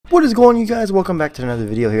What is going on, you guys? Welcome back to another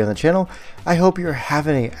video here on the channel. I hope you're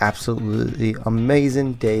having an absolutely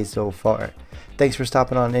amazing day so far. Thanks for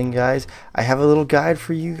stopping on in, guys. I have a little guide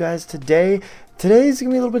for you guys today. Today is going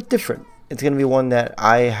to be a little bit different. It's going to be one that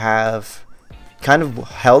I have kind of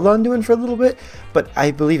held on doing for a little bit, but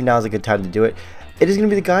I believe now is a good time to do it. It is going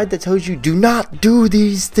to be the guide that tells you do not do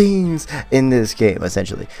these things in this game,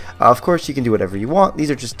 essentially. Of course, you can do whatever you want.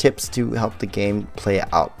 These are just tips to help the game play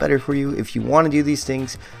out better for you. If you want to do these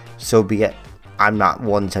things, so be it. I'm not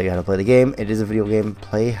one to tell you how to play the game. It is a video game.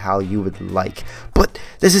 Play how you would like. But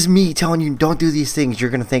this is me telling you don't do these things.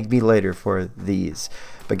 You're going to thank me later for these.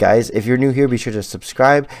 But guys, if you're new here, be sure to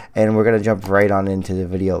subscribe, and we're going to jump right on into the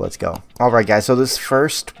video. Let's go. Alright guys, so this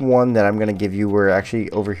first one that I'm going to give you, we're actually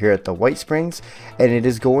over here at the White Springs, and it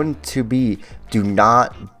is going to be do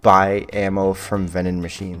not buy ammo from vending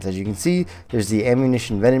machines. As you can see, there's the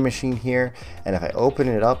ammunition vending machine here, and if I open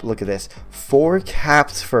it up, look at this. 4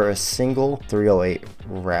 caps for a single 308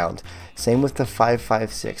 round. Same with the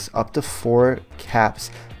 5.56, up to 4 caps.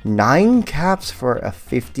 9 caps for a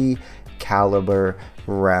 50 caliber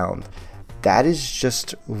round. That is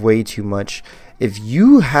just way too much. If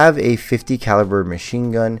you have a 50 caliber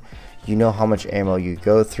machine gun, you know how much ammo you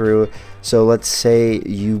go through. So let's say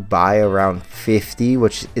you buy around 50,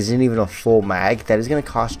 which isn't even a full mag. That is going to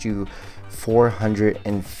cost you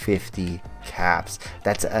 450 caps.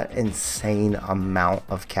 That's an insane amount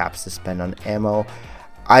of caps to spend on ammo.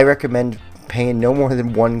 I recommend paying no more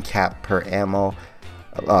than 1 cap per ammo.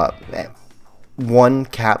 1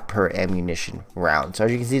 cap per ammunition round. So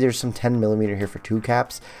as you can see, there's some 10mm here for 2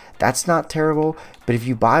 caps. That's not terrible, but if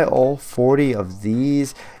you buy all 40 of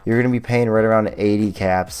these, you're going to be paying right around 80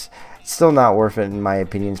 caps. It's still not worth it in my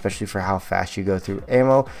opinion, especially for how fast you go through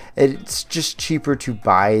ammo. It's just cheaper to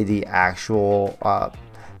buy the actual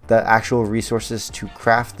resources to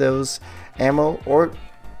craft those ammo, or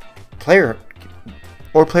player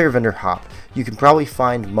vendor hop. You can probably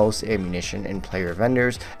find most ammunition in player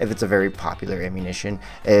vendors if it's a very popular ammunition.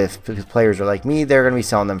 If players are like me, they're going to be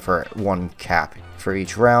selling them for 1 cap for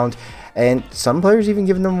each round, and some players even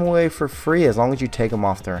giving them away for free as long as you take them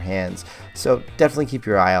off their hands. So definitely keep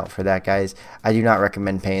your eye out for that, guys. I do not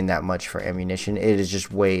recommend paying that much for ammunition. It is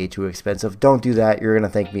just way too expensive. Don't do that. You're going to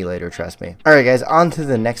thank me later, trust me. Alright guys, on to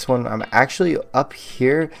the next one. I'm actually up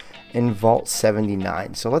here in Vault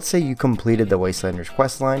 79. So let's say you completed the Wastelanders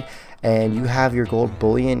questline and you have your gold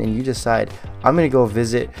bullion, and you decide, I'm going to go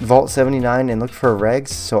visit Vault 79 and look for regs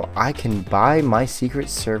so I can buy my Secret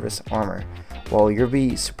Service armor. Well, you'll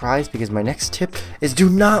be surprised because my next tip is do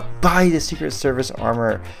not buy the Secret Service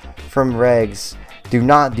armor from regs. Do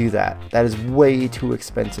not do that. That is way too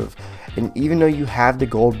expensive. And even though you have the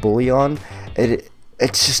gold bullion,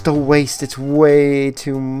 it's just a waste. It's way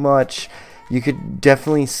too much. You could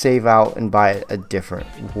definitely save out and buy it a different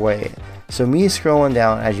way. So me scrolling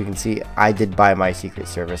down, as you can see, I did buy my Secret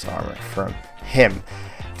Service armor from him.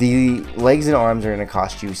 The legs and arms are going to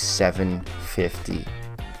cost you $750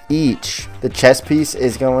 each. The chest piece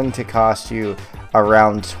is going to cost you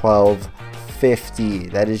around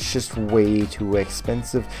 $1250. That is just way too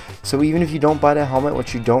expensive. So even if you don't buy the helmet,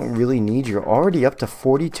 which you don't really need, you're already up to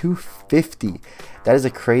 $4250. That is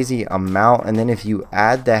a crazy amount. And then if you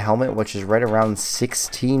add the helmet, which is right around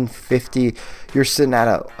 $1650, you're sitting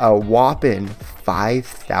at a whopping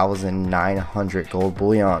 5,900 gold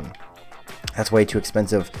bullion. That's way too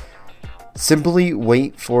expensive. Simply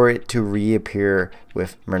wait for it to reappear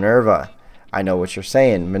with Minerva. I know what you're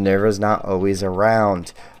saying. Minerva's not always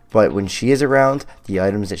around, but when she is around, the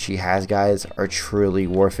items that she has, guys, are truly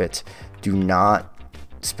worth it. Do not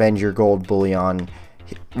spend your gold bullion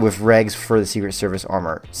with regs for the Secret Service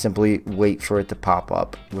armor. Simply wait for it to pop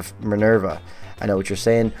up with Minerva. I know what you're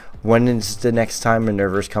saying. When is the next time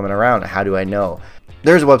Minerva's coming around? How do I know?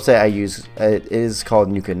 There's a website I use. It is called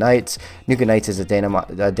Nuka Knights. Nuka Knights is a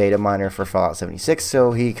data miner for Fallout 76,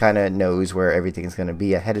 so he kind of knows where everything is going to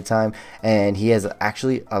be ahead of time, and he has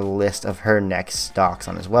actually a list of her next stocks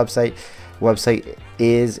on his website. Website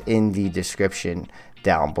is in the description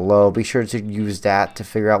down below. Be sure to use that to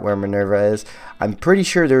figure out where Minerva is. I'm pretty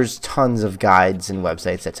sure there's tons of guides and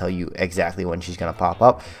websites that tell you exactly when she's going to pop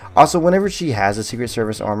up. Also, whenever she has a Secret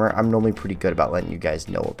Service armor, I'm normally pretty good about letting you guys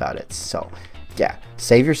know about it. So yeah,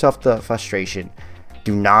 save yourself the frustration.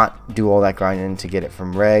 Do not do all that grinding to get it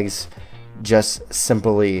from regs. Just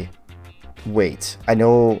simply wait. I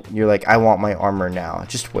know you're like, I want my armor now.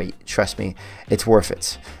 Just wait. Trust me, it's worth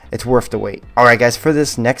it. It's worth the wait. Alright guys, for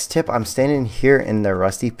this next tip, I'm standing here in the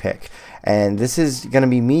Rusty Pick, and this is going to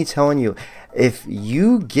be me telling you, if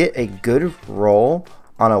you get a good roll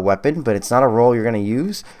on a weapon, but it's not a roll you're going to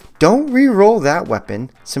use, don't re-roll that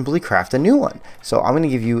weapon, simply craft a new one. So I'm going to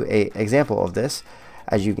give you an example of this.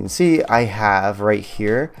 As you can see, I have right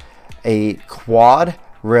here a quad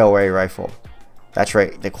railway rifle. That's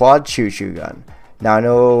right, the quad choo-choo gun. Now I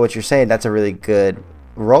know what you're saying, that's a really good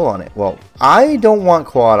roll on it. Well, I don't want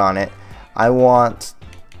quad on it. I want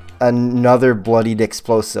another bloodied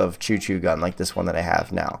explosive choo-choo gun like this one that I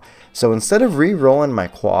have now. So instead of re-rolling my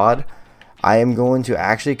quad, I am going to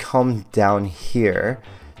actually come down here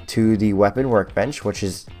to the weapon workbench, which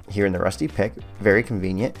is here in the rusty pick, very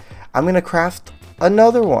convenient. I'm going to craft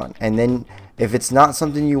another one, and then if it's not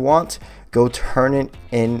something you want, go turn it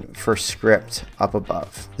in for script up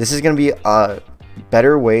above. This is going to be a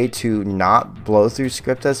better way to not blow through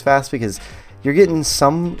script as fast, because you're getting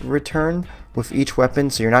some return with each weapon,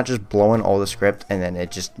 so you're not just blowing all the script and then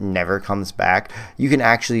it just never comes back. You can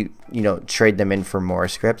actually, you know, trade them in for more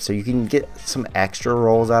script, so you can get some extra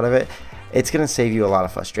rolls out of it. It's going to save you a lot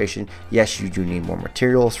of frustration. Yes, you do need more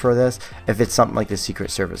materials for this. If it's something like the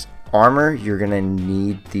Secret Service armor, you're going to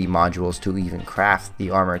need the modules to even craft the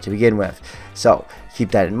armor to begin with. So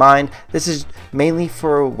keep that in mind. This is mainly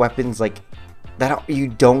for weapons like that you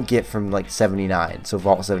don't get from like 79, so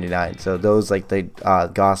Vault 79. So those like the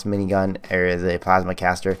Gauss minigun or the plasma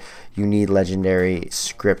caster, you need legendary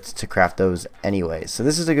script to craft those anyways. So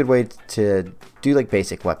this is a good way to do like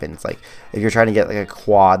basic weapons. Like if you're trying to get like a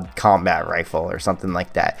quad combat rifle or something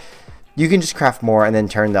like that, you can just craft more and then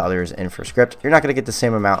turn the others in for script. You're not going to get the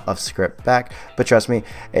same amount of script back, but trust me,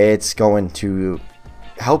 it's going to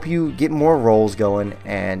help you get more rolls going,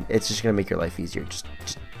 and it's just going to make your life easier. Just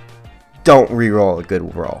don't re-roll a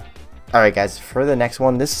good roll. Alright guys, for the next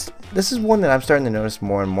one, this is one that I'm starting to notice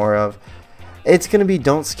more and more of. It's going to be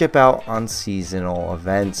don't skip out on seasonal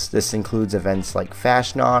events. This includes events like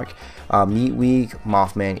Fast Knock, Meat Week,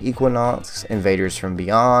 Mothman Equinox, Invaders from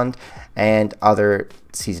Beyond, and other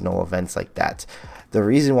seasonal events like that. The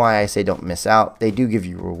reason why I say don't miss out, they do give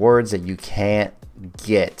you rewards that you can't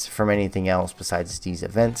get from anything else besides these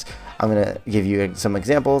events. I'm going to give you some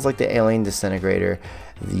examples like the Alien Disintegrator,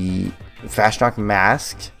 the Fast Knock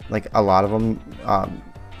Mask. Like a lot of them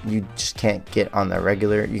you just can't get on the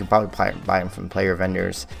regular. You can probably buy them from player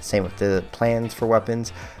vendors. Same with the plans for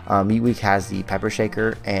weapons. Meat Week has the Pepper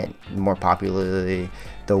Shaker, and more popularly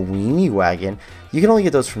the Weenie Wagon. You can only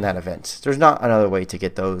get those from that event. There's not another way to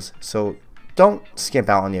get those, so don't skip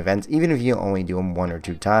out on the events. Even if you only do them 1 or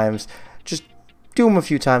 2 times, just do them a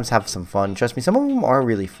few times, have some fun. Trust me, some of them are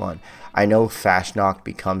really fun. I know Fast Knock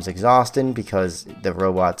becomes exhausting because the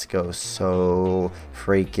robots go so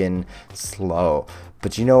freaking slow,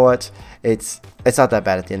 but you know what? It's not that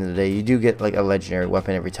bad at the end of the day. You do get like a legendary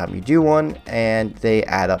weapon every time you do one, and they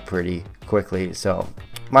add up pretty quickly. So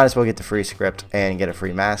might as well get the free script and get a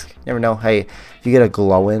free mask. Never know. Hey, if you get a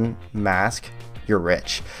glowing mask, you're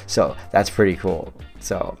rich. So that's pretty cool.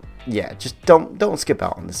 So yeah, just don't skip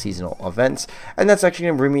out on the seasonal events. And that's actually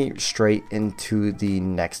going to bring me straight into the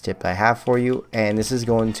next tip I have for you, and this is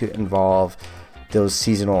going to involve those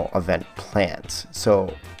seasonal event plans.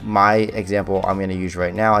 So my example I'm going to use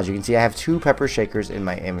right now, as you can see, I have 2 pepper shakers in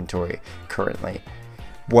my inventory currently.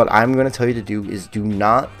 What I'm going to tell you to do is do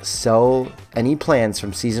not sell any plans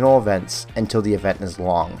from seasonal events until the event is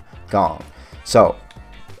long gone. So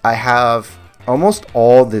I have almost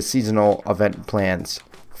all the seasonal event plans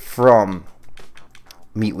from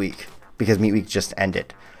Meat Week, because Meat Week just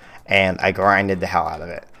ended and I grinded the hell out of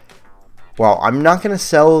it. Well, I'm not going to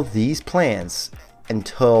sell these plans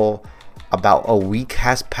until about a week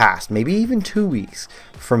has passed, maybe even 2 weeks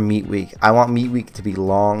from Meat Week. I want Meat Week to be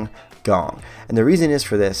long gone, and the reason is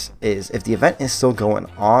for this is if the event is still going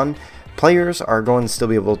on, players are going to still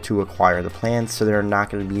be able to acquire the plans, so they're not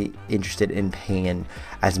going to be interested in paying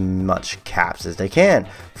as much caps as they can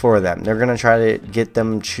for them. They're going to try to get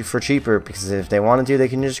them for cheaper, because if they want to, they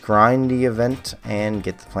can just grind the event and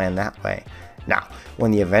get the plan that way. Now,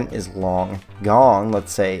 when the event is long gone,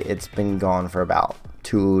 let's say it's been gone for about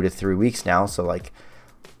 2 to 3 weeks now, so like,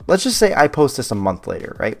 let's just say I post this a month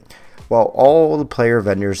later, right? Well, all the player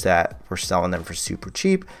vendors that were selling them for super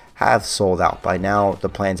cheap have sold out by now. The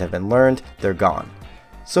plans have been learned, they're gone.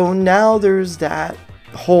 So now there's that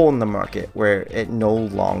hole in the market where it no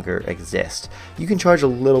longer exists. You can charge a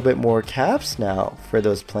little bit more caps now for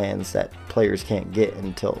those plans that players can't get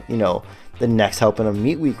until, you know, the next helping of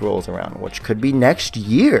Meat Week rolls around, which could be next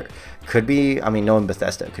year. Could be, I mean, knowing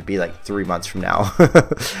Bethesda, it could be like 3 months from now.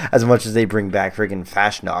 As much as they bring back friggin'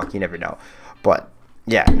 Fast Knock, you never know. But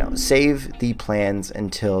yeah, no, save the plans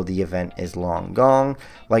until the event is long gone.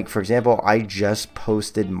 Like, for example, I just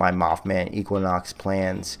posted my Mothman Equinox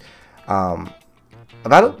plans about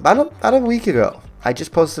a week ago. I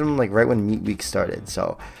just posted them like right when meat week started,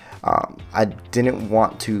 so I didn't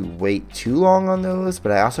want to wait too long on those,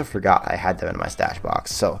 but I also forgot I had them in my stash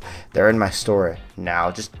box, so they're in my store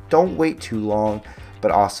now. Just don't wait too long,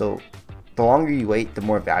 but also the longer you wait, the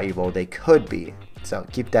more valuable they could be. So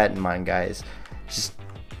keep that in mind, guys. Just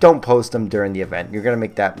don't post them during the event. You're gonna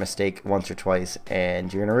make that mistake once or twice,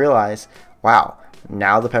 and you're gonna realize, wow,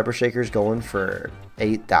 now the pepper shaker is going for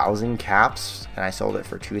 8,000 caps, and I sold it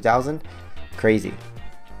for 2,000. Crazy.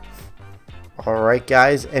 Alright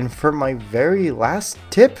guys, and for my very last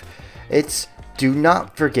tip, it's do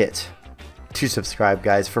not forget to subscribe,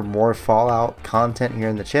 guys, for more Fallout content here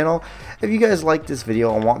in the channel. If you guys like this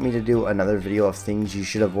video and want me to do another video of things you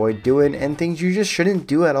should avoid doing and things you just shouldn't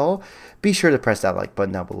do at all, be sure to press that like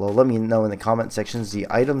button down below. Let me know in the comment sections the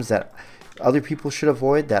items that other people should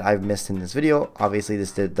avoid that I've missed in this video. Obviously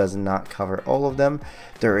this does not cover all of them.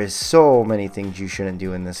 There is so many things you shouldn't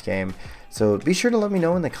do in this game, so be sure to let me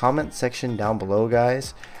know in the comment section down below,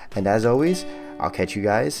 guys. And as always, I'll catch you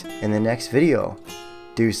guys in the next video.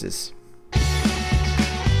 Deuces.